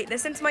 Okay, wait,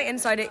 listen to my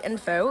insider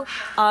info.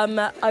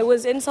 I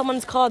was in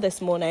someone's car this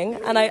morning,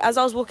 and as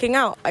I was walking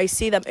out, I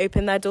see them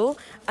open their door,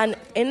 and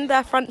in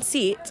their front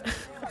seat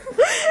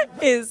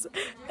is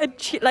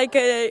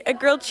a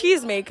grilled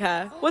cheese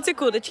maker. What's it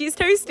called? A cheese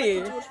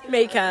toasty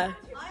maker.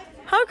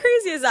 How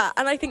crazy is that?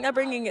 And I think they're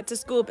bringing it to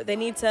school, but they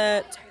need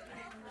to.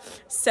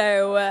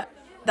 So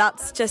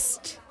that's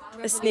just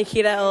a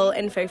sneaky little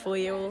info for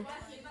you all.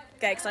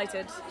 Get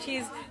excited.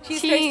 Cheese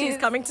toasties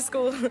coming to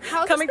school.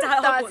 Coming to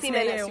Hogwarts 30 near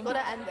minutes. you. You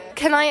gotta end it.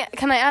 Can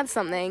I add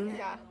something?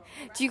 Yeah.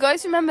 Do you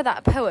guys remember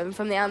that poem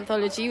from the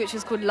anthology, which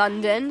was called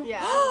London? Yeah.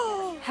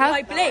 How?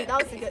 My Blake.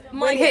 That was a good.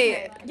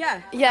 Okay.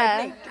 Yeah. Yeah.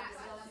 My Blake.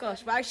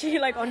 Gosh, we're actually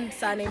like on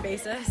surname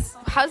basis.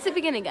 How does it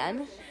begin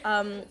again?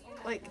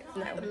 Like,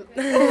 No.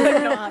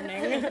 Not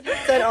happening.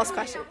 don't ask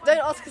questions. Don't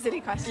ask a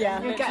silly question.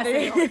 Yeah, You get a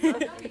literally.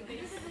 silly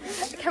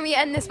answer. Can we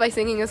end this by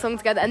singing a song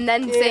together and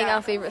then sing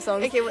our favourite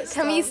songs? Okay, what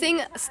Can we song?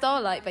 sing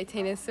Starlight by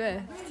Taylor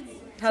Swift?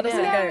 How does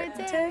it go?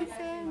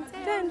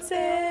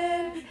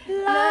 Dancing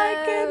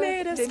like a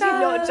made of Did you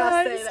not just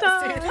say let's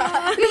do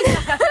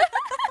that?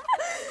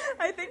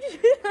 I think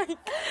I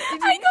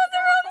got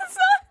the wrong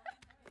song!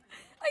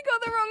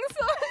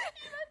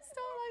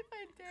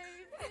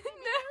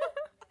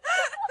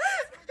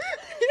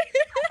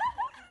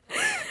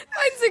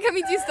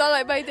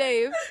 Starlight by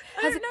Dave.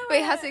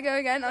 Wait, has it go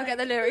again? I'll get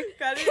the lyrics.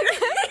 Can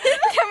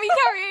we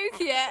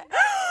karaoke it?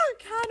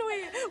 Can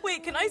we?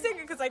 Wait, can I sing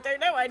it? Because I don't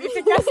know. I need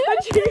to guess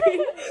the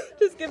tune.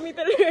 Just give me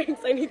the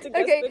lyrics. I need to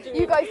guess the tune.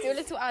 You guys do a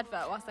little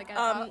advert whilst I get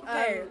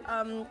Okay.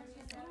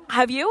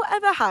 Have you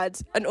ever had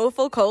an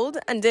awful cold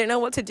and didn't know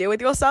what to do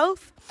with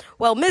yourself?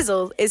 Well,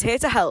 Mizzle is here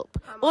to help.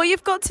 All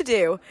you've got to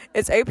do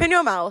is open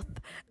your mouth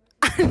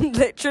and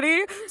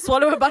literally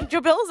swallow a bunch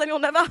of pills and you'll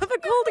never have a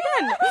cold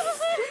again.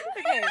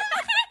 Okay.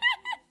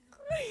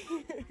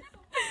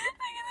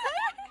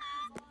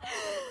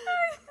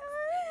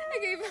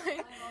 Okay, fine.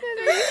 3,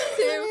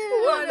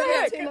 2, 1.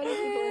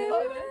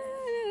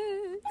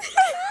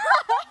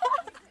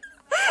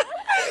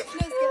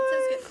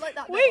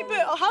 Wait,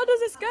 but how does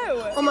this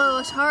go? Oh my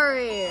gosh,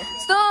 hurry.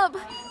 Stop.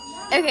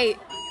 Okay,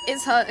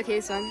 it's hard. Okay,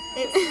 this one.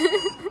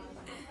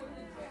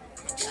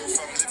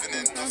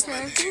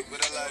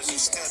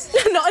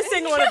 Not a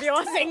single one of you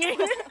are singing.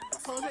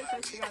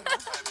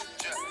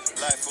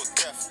 Life or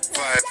death,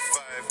 five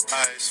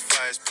eyes,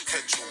 fires,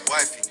 potential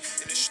wifey.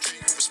 In the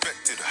street,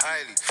 respected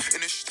highly.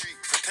 In the street,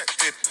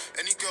 protected.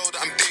 Any girl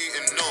that I'm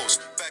dating knows.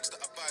 Bags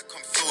that I buy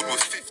come filled with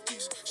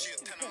 50s. She a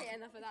 10 Okay,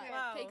 enough of that.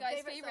 Wow. Okay,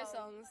 guys, favourite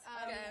songs.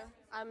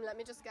 Let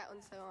me just get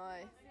onto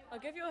my... I'll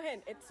give you a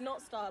hint. It's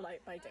not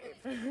Starlight by Dave.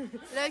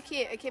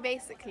 Low-key, okay,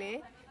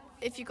 basically,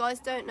 if you guys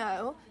don't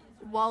know,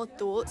 Wild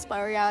Thoughts by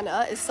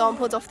Rihanna is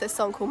sampled off this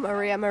song called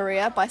Maria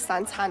Maria by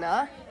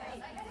Santana.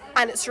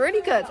 And it's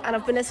really good, and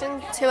I've been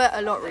listening to it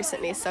a lot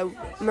recently, so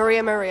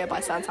Maria Maria by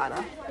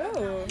Santana.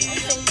 Oh.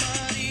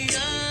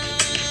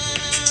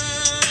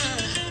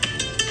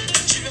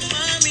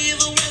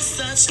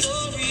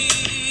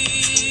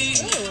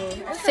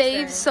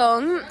 Fave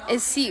song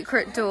is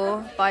Secret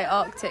Door by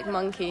Arctic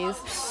Monkeys.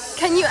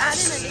 Can you add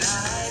in a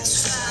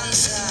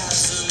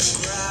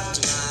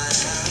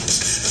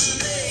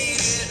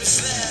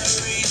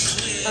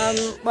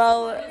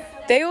Well,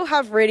 they all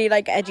have really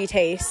like edgy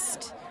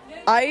taste.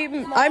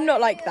 I'm not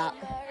like that.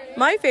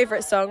 My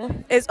favourite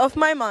song is Off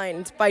My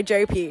Mind by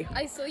Joe P.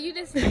 I saw you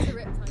listening to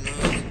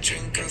Riptide.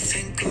 drink, I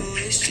think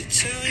always to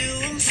tell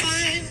you I'm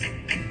fine.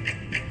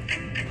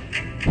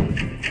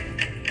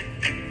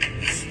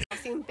 I've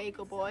seen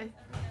Bagel Boy.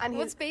 And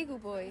What's Bagel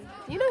Boy?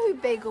 You know who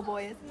Bagel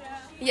Boy is?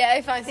 Yeah,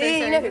 if I say Yeah,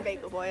 so. you know who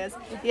Bagel Boy is.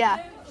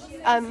 Yeah.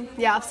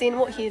 Yeah, I've seen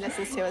what he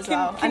listens to as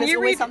well. can And it's you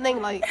always read-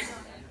 something like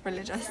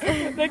religious.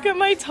 Look at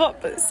my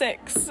top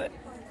 6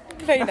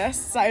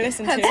 playlists I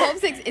listen Her to. top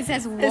 6, it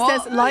says what? It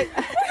says light.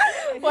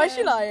 Why is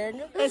she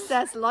lying? It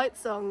says light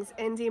songs,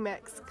 indie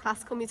mix,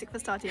 classical music for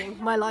studying,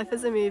 my life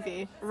as a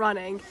movie,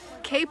 running,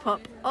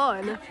 K-pop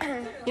on.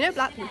 You know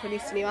Blackpink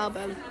released a new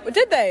album. Well,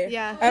 did they?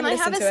 Yeah. I haven't Can I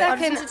have listened a to it. I've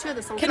second? listened to 2 of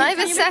the songs. Can I have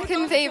a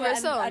second favourite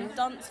song? And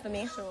dance for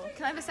me, sure.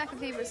 Can I have a second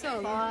favourite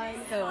song? Go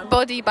on.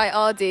 Body by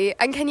RD.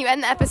 And can you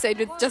end the episode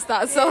with just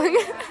that song?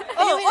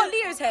 Oh,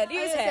 Leo's here.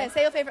 Leo's here.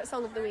 Say your favourite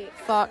song of the week.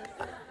 Fuck.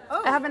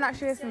 I haven't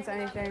actually listened to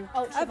anything.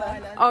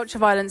 Ultraviolence. Ultra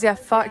violence, yeah,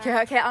 fuck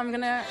yeah. Okay, I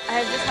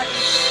have just had...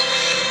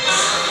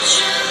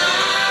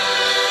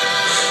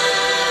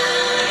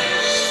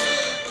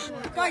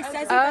 Guys,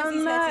 Sassy Bezzy's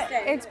here to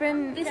stay. It's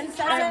been...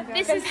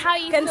 This is how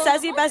you Can feel.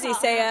 Sassy Bezzy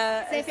say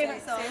Say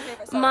favourite song.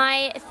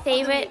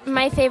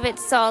 My favorite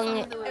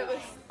song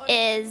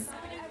is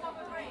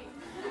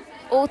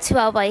All Too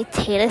Well by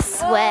Taylor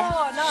Swift.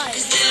 Oh,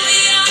 nice.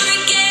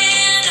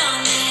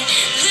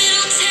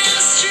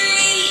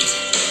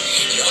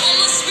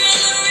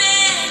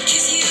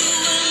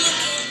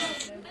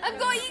 I've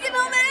got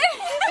economic!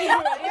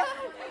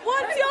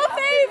 What's your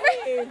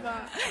favourite?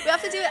 We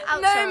have to do it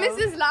outro. No,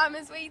 Mrs. Lamb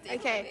is waiting.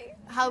 Okay,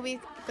 how are we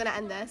gonna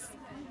end this?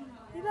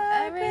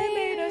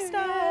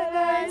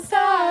 Starlight,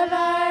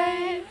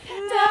 Starlight,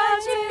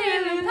 don't you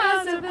feel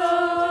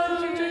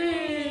impossible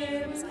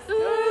dreams?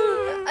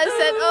 I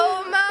said,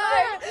 oh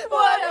my,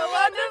 what a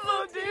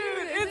wonderful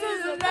dude. It was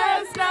the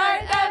best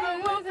night ever,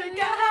 we'll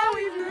forget how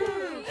we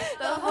moved.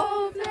 The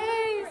whole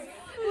place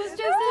was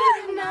just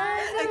as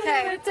nice.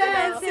 Okay, We were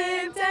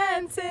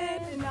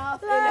dancing,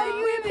 like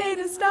we made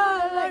a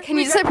starlight. Can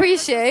you just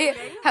appreciate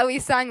how we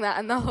sang that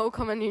and the whole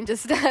common room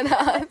just stared at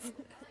us?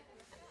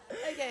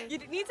 Okay. You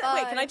need to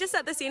wait. Can I just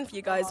set the scene for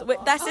you guys? Wait,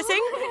 they're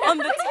sitting on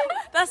the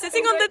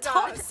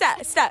top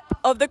step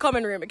of the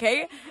common room.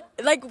 Okay,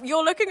 like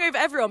you're looking over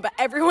everyone, but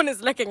everyone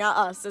is looking at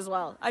us as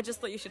well. I just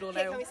thought you should all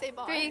Okay, know. can we say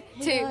bye?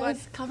 3, 2, 1.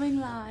 It's coming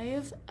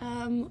live.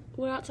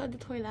 We're outside the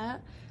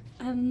toilet,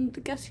 and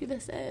guess who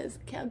this is?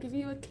 Okay, I'll give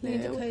you a clue.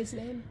 Code's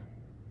name.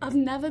 I've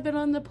never been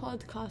on the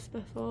podcast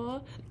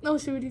before. Oh,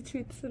 should we do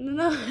truths in the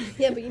night?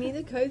 Yeah, but you need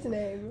a code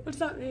name. What does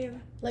that mean?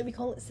 Like we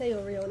can't say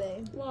your real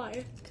name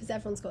Why? because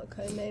everyone's got a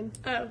code name.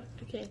 Oh,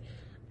 okay.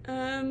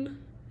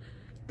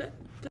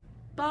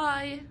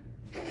 Bye.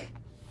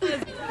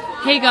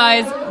 Hey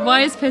guys,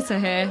 Wise Pitta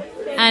here,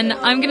 and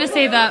I'm gonna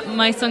say that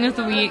my song of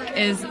the week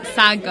is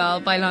Sad Girl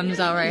by Lana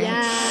Del Rey.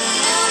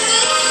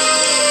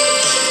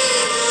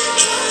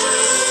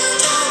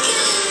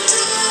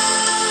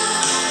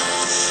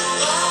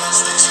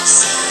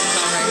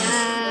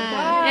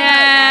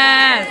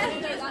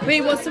 Yeah.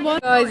 Wait, what's the one?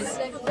 Guys,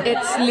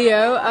 It's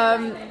Leo.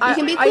 You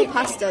can be called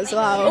Pasta as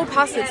well. Oh,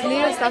 Pasta. It's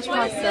Leo /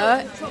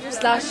 Pasta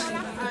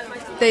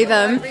 / they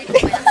them.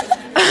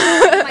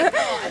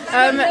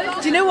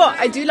 Do you know what?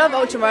 I do love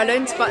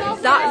Ultraviolence,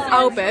 but that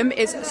album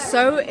is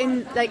so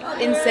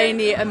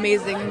insanely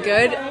amazing and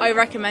good. I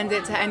recommend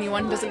it to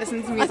anyone who doesn't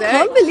listen to music. I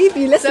can't believe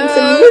you listen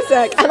to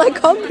music, and I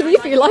can't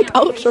believe you like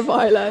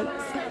Ultraviolence.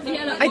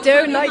 I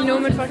don't like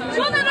Norman fucking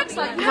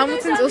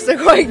Hamilton's also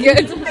quite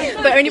good,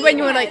 but only when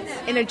you're like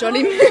in a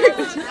jolly mood.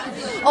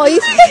 Are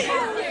you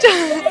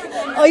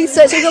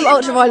switching from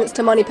Ultraviolence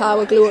to Money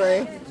Power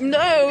Glory?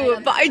 No,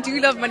 but I do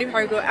love Money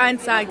Power Girl and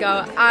Sad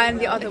Girl and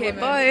the other one.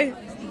 Bye.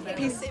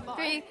 Peace.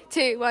 3,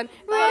 2, 1.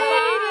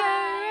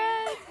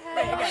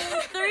 Okay.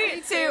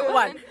 3, 2,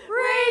 1.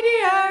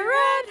 Radio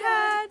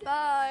Redhead.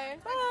 Bye.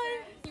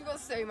 Bye. You got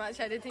so much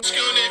editing.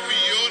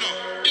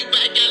 Big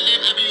bad gal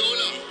named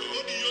Abiola.